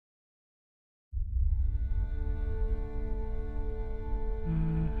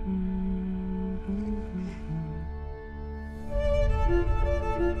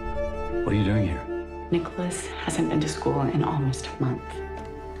Nicholas hasn't been to school in almost a month.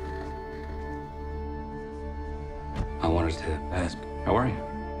 I wanted to ask, how are you?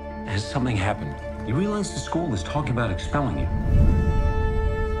 Has something happened? You realize the school is talking about expelling you.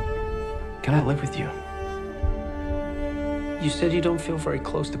 Can I live with you? You said you don't feel very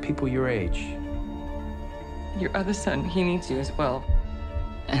close to people your age. Your other son, he needs you as well.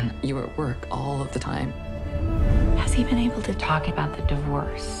 And you were at work all of the time. Has he been able to talk about the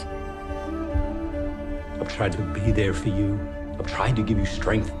divorce? I've tried to be there for you. I've tried to give you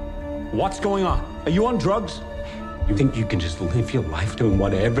strength. What's going on? Are you on drugs? You think you can just live your life doing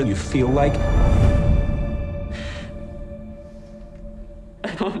whatever you feel like?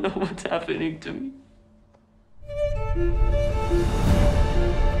 I don't know what's happening to me.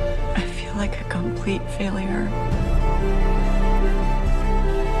 I feel like a complete failure.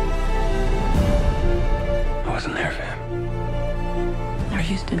 I wasn't there for him. There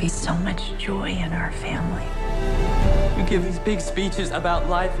used to be so much joy in our family. You give these big speeches about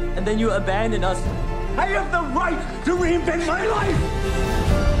life, and then you abandon us. I have the right to reinvent my life!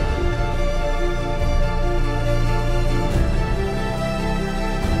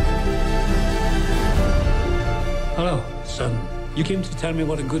 Hello, son. You came to tell me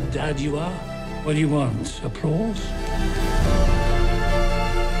what a good dad you are? What do you want? Applause?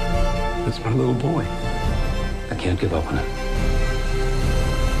 It's my little boy. I can't give up on him.